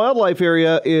Island Wildlife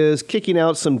Area is kicking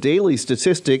out some daily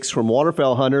statistics from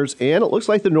waterfowl hunters, and it looks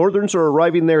like the northerns are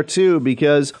arriving there too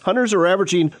because hunters are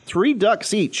averaging 3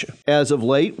 ducks each as of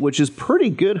late, which is pretty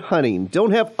good hunting.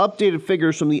 Don't have updated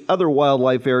figures from the other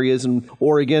wildlife areas in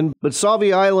Oregon, but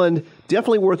Sauvie Island,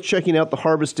 definitely worth checking out the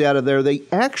harvest data there. They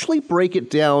actually break it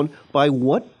down by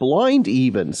what blind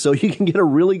even, so you can get a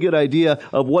really good idea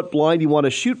of what blind you want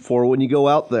to shoot for when you go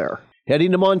out there.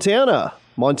 Heading to Montana.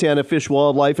 Montana Fish,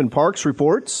 Wildlife, and Parks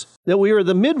reports that we are at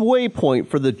the midway point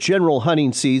for the general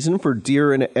hunting season for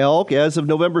deer and elk. As of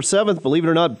November 7th, believe it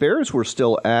or not, bears were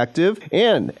still active,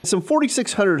 and some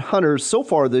 4,600 hunters so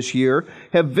far this year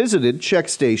have visited check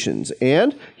stations.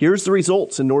 And here's the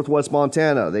results in northwest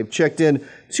Montana. They've checked in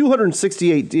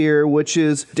 268 deer, which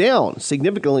is down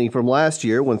significantly from last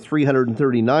year when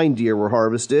 339 deer were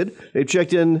harvested. They've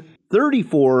checked in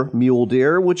 34 mule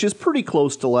deer, which is pretty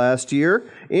close to last year,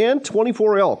 and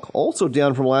 24 elk, also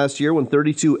down from last year when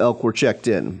 32 elk were checked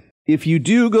in. If you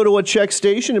do go to a check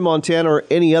station in Montana or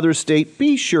any other state,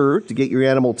 be sure to get your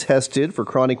animal tested for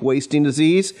chronic wasting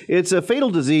disease. It's a fatal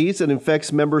disease that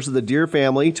infects members of the deer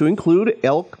family, to include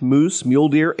elk, moose, mule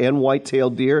deer, and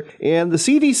white-tailed deer, and the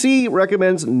CDC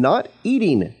recommends not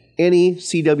eating any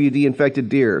CWD-infected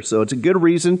deer, so it's a good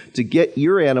reason to get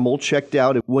your animal checked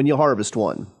out when you harvest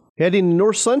one. Heading to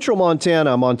north central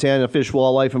Montana, Montana Fish,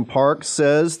 Wildlife, and Parks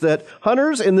says that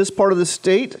hunters in this part of the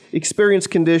state experience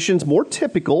conditions more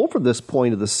typical for this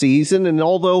point of the season, and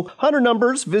although hunter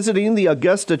numbers visiting the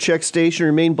Augusta check station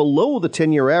remain below the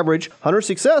 10-year average, hunter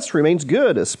success remains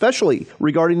good, especially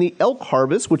regarding the elk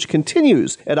harvest, which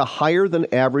continues at a higher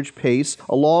than average pace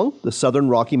along the southern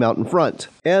Rocky Mountain front.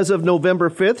 As of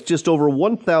November 5th, just over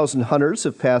 1,000 hunters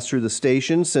have passed through the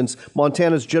station since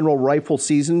Montana's general rifle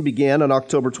season began on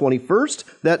October 21st.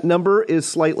 That number is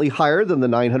slightly higher than the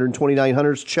 929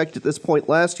 hunters checked at this point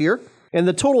last year. And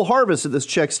the total harvest at this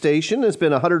check station has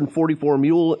been 144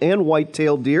 mule and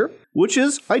white-tailed deer, which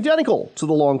is identical to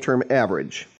the long-term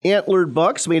average. Antlered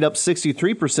bucks made up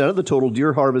 63% of the total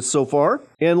deer harvest so far.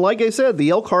 And like I said, the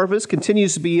elk harvest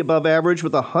continues to be above average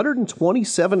with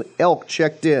 127 elk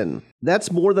checked in.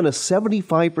 That's more than a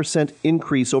 75%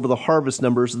 increase over the harvest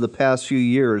numbers of the past few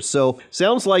years. So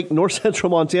sounds like north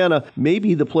central Montana may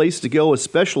be the place to go,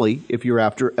 especially if you're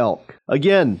after elk.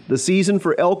 Again, the season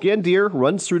for elk and deer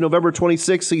runs through November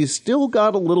 26th, so you still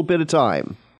got a little bit of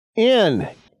time. And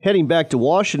heading back to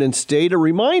Washington State, a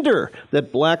reminder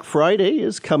that Black Friday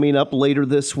is coming up later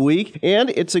this week,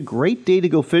 and it's a great day to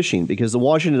go fishing because the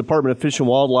Washington Department of Fish and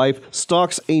Wildlife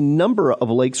stocks a number of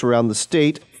lakes around the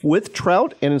state with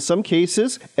trout and in some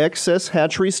cases excess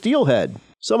hatchery steelhead.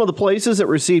 Some of the places that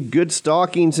received good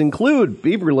stockings include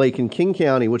Beaver Lake in King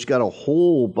County, which got a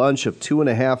whole bunch of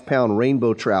 2.5-pound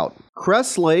rainbow trout.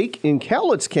 Crest Lake in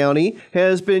Cowlitz County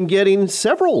has been getting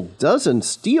several dozen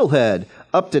steelhead,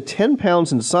 up to 10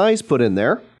 pounds in size put in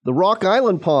there. The Rock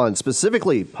Island Pond,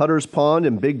 specifically Putter's Pond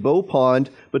and Big Bow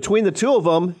Pond, between the two of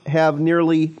them have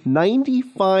nearly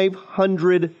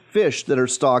 9,500 fish that are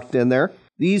stocked in there.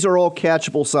 These are all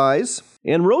catchable size.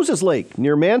 And Roses Lake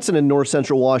near Manson in north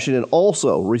central Washington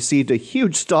also received a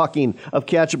huge stocking of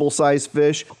catchable size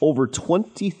fish, over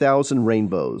 20,000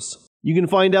 rainbows. You can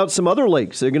find out some other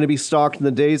lakes that are going to be stocked in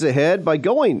the days ahead by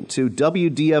going to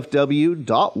wdfw.wa.gov,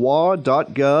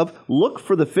 look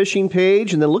for the fishing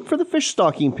page, and then look for the fish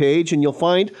stocking page, and you'll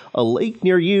find a lake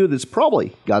near you that's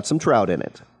probably got some trout in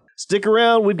it. Stick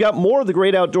around, we've got more of the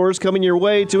great outdoors coming your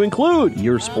way, to include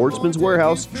your Sportsman's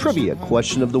Warehouse Trivia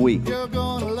Question of the Week. You're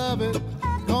gonna love it,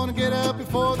 gonna get up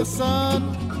before the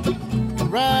sun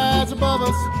rides above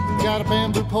us. Got a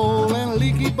bamboo pole and a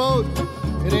leaky boat.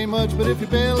 It ain't much, but if you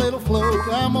bail, it'll float.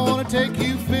 I'm gonna take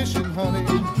you fishing, honey.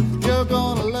 You're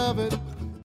gonna love it.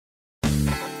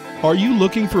 Are you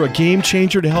looking for a game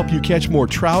changer to help you catch more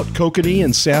trout, kokanee,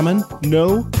 and salmon?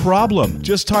 No problem.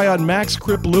 Just tie on Max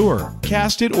Crip Lure.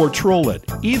 Cast it or troll it.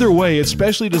 Either way, its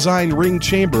specially designed ring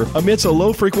chamber emits a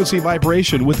low-frequency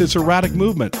vibration with its erratic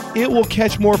movement. It will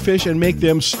catch more fish and make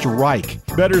them strike.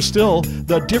 Better still,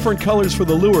 the different colors for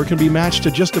the lure can be matched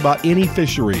to just about any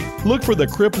fishery. Look for the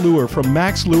Crip Lure from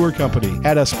Max Lure Company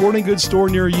at a sporting goods store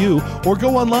near you or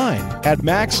go online at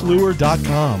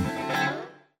maxlure.com.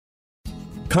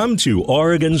 Come to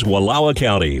Oregon's Wallowa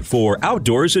County for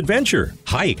outdoors adventure.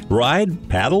 Hike, ride,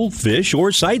 paddle, fish,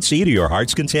 or sightsee to your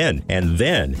heart's content. And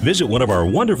then visit one of our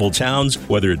wonderful towns,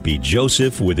 whether it be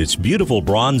Joseph with its beautiful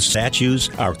bronze statues,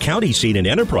 our county seat in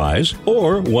Enterprise,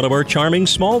 or one of our charming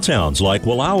small towns like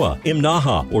Wallowa,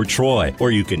 Imnaha, or Troy,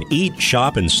 where you can eat,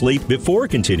 shop, and sleep before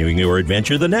continuing your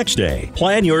adventure the next day.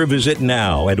 Plan your visit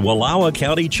now at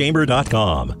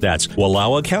WallowaCountyChamber.com. That's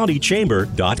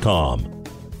WallowaCountyChamber.com.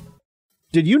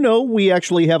 Did you know we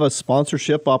actually have a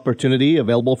sponsorship opportunity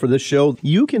available for this show?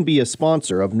 You can be a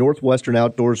sponsor of Northwestern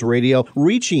Outdoors Radio,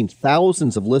 reaching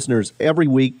thousands of listeners every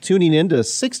week, tuning in to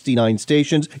 69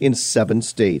 stations in 7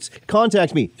 states.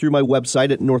 Contact me through my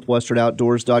website at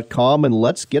northwesternoutdoors.com and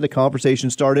let's get a conversation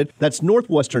started. That's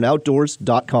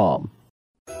northwesternoutdoors.com.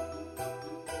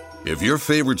 If your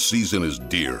favorite season is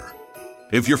deer,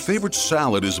 if your favorite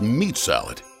salad is meat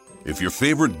salad, if your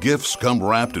favorite gifts come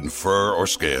wrapped in fur or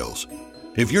scales,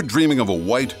 if you're dreaming of a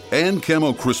white and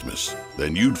camo Christmas,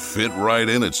 then you'd fit right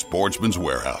in at Sportsman's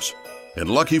Warehouse. And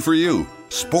lucky for you,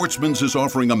 Sportsman's is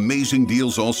offering amazing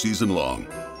deals all season long.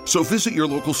 So visit your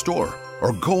local store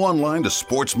or go online to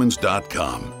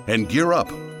sportsmans.com and gear up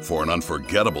for an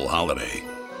unforgettable holiday.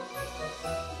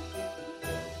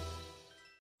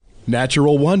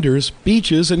 Natural wonders,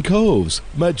 beaches, and coves,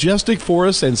 majestic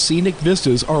forests, and scenic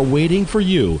vistas are waiting for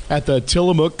you at the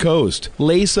Tillamook Coast.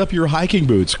 Lace up your hiking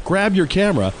boots, grab your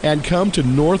camera, and come to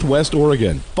Northwest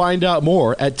Oregon. Find out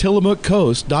more at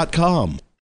tillamookcoast.com.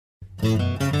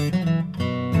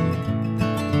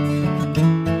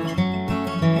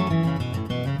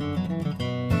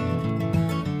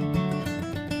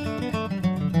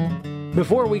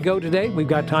 Before we go today, we've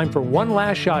got time for one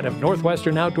last shot of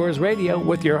Northwestern Outdoors Radio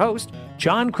with your host,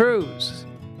 John Cruz.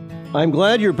 I'm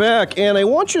glad you're back, and I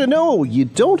want you to know you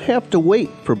don't have to wait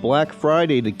for Black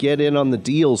Friday to get in on the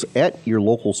deals at your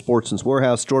local Sportsman's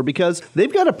Warehouse store, because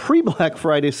they've got a pre-Black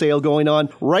Friday sale going on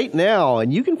right now,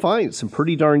 and you can find some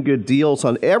pretty darn good deals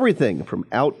on everything from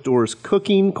outdoors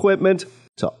cooking equipment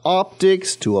to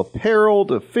optics, to apparel,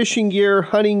 to fishing gear,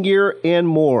 hunting gear, and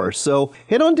more. So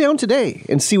head on down today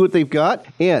and see what they've got.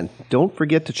 And don't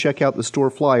forget to check out the store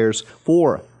flyers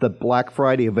for the Black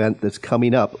Friday event that's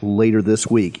coming up later this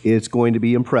week. It's going to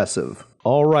be impressive.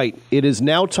 All right, it is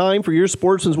now time for your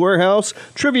Sportsman's Warehouse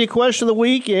Trivia Question of the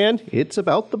Week, and it's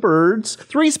about the birds.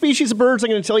 3 species of birds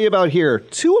I'm going to tell you about here.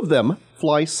 2 of them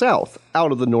fly south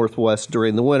out of the Northwest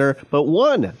during the winter, but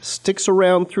 1 sticks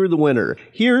around through the winter.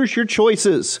 Here's your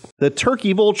choices: the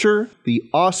turkey vulture, the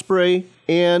osprey,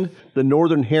 and the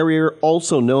northern harrier,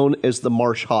 also known as the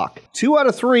marsh hawk. 2 out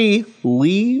of 3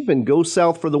 leave and go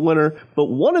south for the winter, but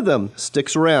 1 of them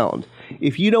sticks around.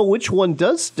 If you know which one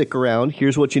does stick around,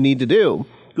 here's what you need to do.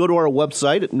 Go to our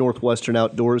website at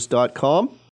northwesternoutdoors.com.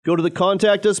 Go to the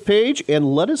Contact Us page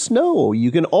and let us know.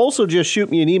 You can also just shoot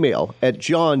me an email at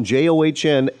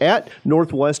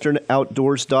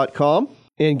johnjohn@northwesternoutdoors.com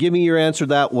and give me your answer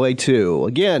that way too.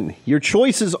 Again, your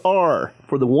choices are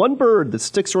for the 1 bird that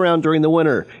sticks around during the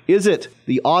winter. Is it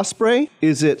the osprey?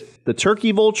 Is it the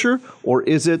turkey vulture? Or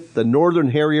is it the northern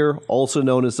harrier, also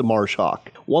known as the marsh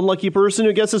hawk? 1 lucky person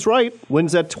who guesses right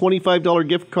wins that $25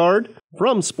 gift card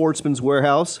from Sportsman's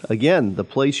Warehouse. Again, the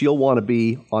place you'll want to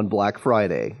be on Black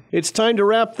Friday. It's time to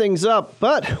wrap things up,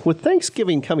 but with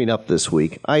Thanksgiving coming up this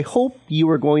week, I hope you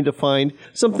are going to find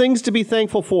some things to be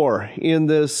thankful for in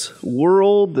this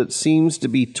world that seems to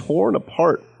be torn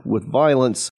apart with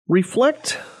violence.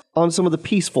 Reflect on some of the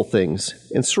peaceful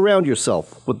things and surround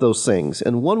yourself with those things.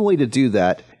 And one way to do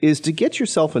that is to get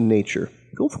yourself in nature.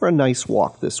 Go for a nice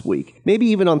walk this week, maybe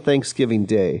even on Thanksgiving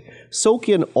Day. Soak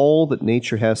in all that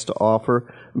nature has to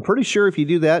offer. I'm pretty sure if you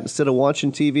do that instead of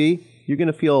watching TV, you're going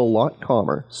to feel a lot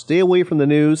calmer. Stay away from the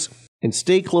news and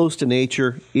stay close to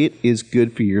nature. It is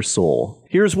good for your soul.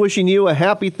 Here's wishing you a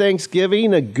happy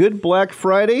Thanksgiving, a good Black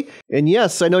Friday. And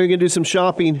yes, I know you're going to do some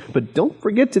shopping, but don't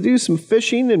forget to do some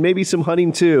fishing and maybe some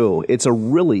hunting too. It's a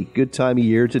really good time of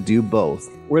year to do both.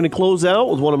 We're going to close out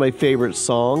with one of my favorite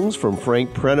songs from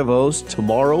Frank Prenevos,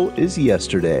 Tomorrow is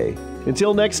Yesterday.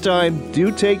 Until next time,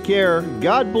 do take care,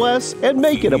 God bless, and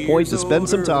make it a point to spend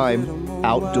some time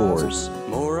outdoors.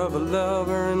 More of a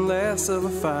lover and less of a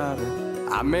fighter.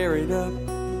 I married up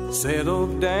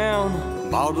Settled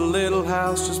down, bought a little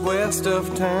house just west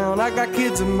of town. I got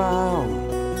kids of my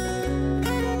own.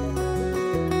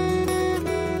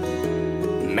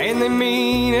 Man, they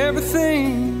mean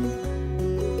everything.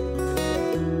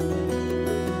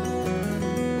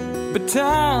 But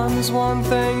time is one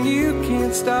thing you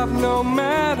can't stop no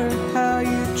matter how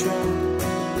you try.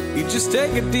 You just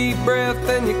take a deep breath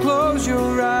and you close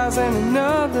your eyes, and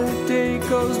another day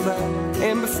goes by,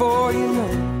 and before you know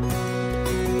it,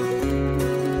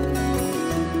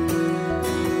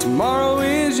 tomorrow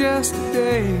is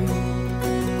yesterday.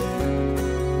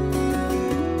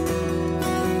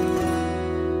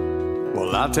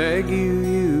 Well, I'll tag you,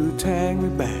 you tag me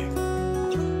back.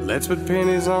 Let's put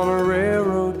pennies on a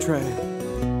railroad track,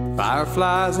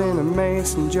 fireflies in a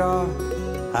mason jar,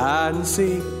 hide and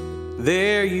seek,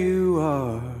 there you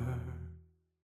are.